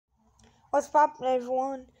What's poppin',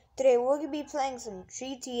 everyone? Today we're gonna be playing some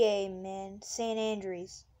GTA, man. San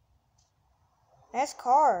Andreas. Nice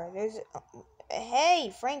car.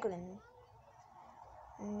 Hey, Franklin.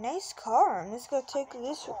 Nice car. Let's go take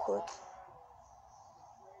this real quick.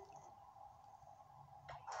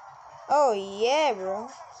 Oh yeah, bro.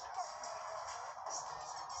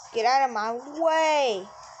 Get out of my way.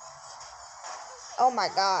 Oh my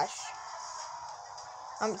gosh.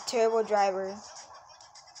 I'm a terrible driver.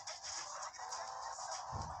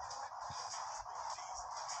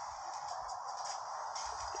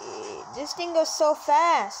 This thing goes so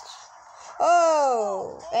fast.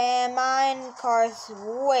 Oh, and mine car's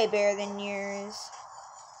way better than yours.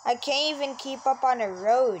 I can't even keep up on the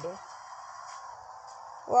road.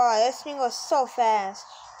 Wow, this thing goes so fast.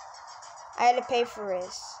 I had to pay for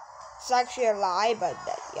this. It's actually a lie, but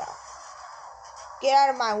yeah. Get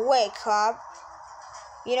out of my way, cop.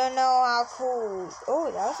 You don't know how cool.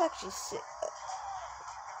 Oh, that was actually sick.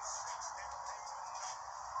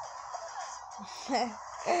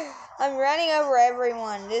 I'm running over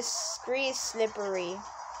everyone. This street is slippery.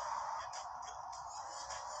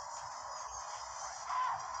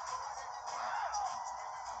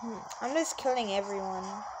 I'm just killing everyone.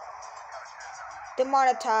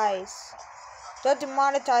 Demonetize. Don't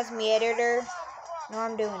demonetize me, editor. No,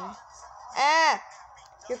 I'm doing. Ah!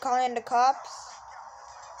 You're calling the cops?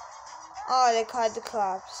 Oh, they called the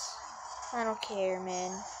cops. I don't care,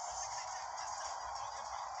 man.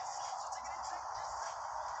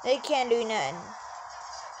 They can't do nothing.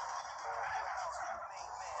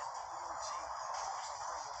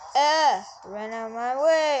 Run out of my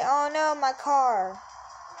way. Oh no, my car.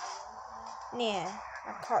 Yeah,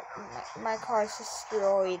 my car's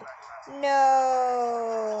destroyed.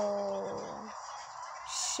 No.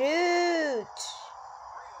 Shoot.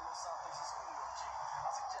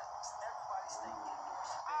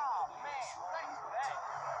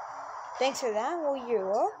 Thanks for that. Well, you're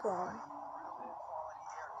welcome.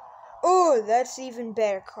 Oh, that's even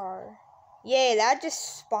better car. Yeah, that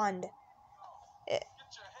just spawned.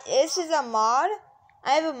 This is a mod.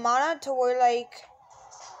 I have a mod to where, like,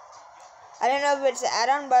 I don't know if it's an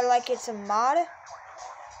add-on, but like it's a mod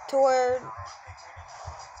to where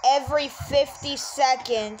every 50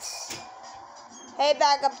 seconds. Hey,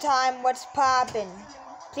 backup time, what's poppin'?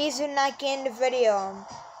 Please do not get in the video. I'm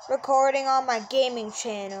recording on my gaming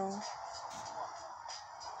channel.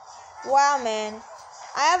 Wow, man.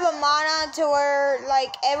 I have a mod on to where,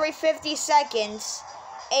 like, every 50 seconds,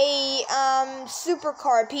 a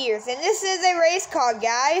supercar appears. And this is a race car,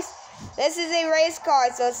 guys. This is a race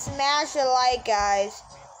car, so smash a like, guys.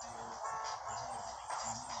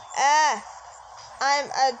 I'm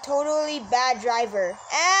a totally bad driver.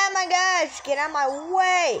 Oh my gosh, get out of my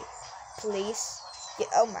way, please.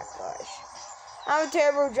 Oh my gosh. I'm a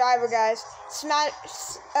terrible driver, guys. Smash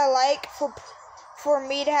a like for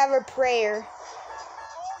me to have a prayer.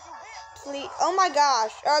 Please. Oh my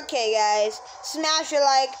gosh. Okay, guys. Smash a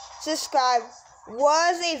like, subscribe.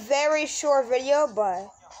 Was a very short video,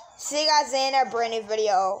 but see you guys in a brand new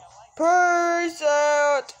video. Peace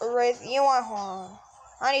out. You want hold on.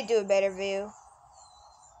 I need to do a better view.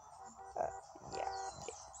 Yeah.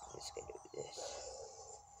 Just gonna do this.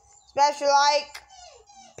 Smash a like.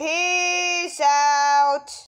 Peace out.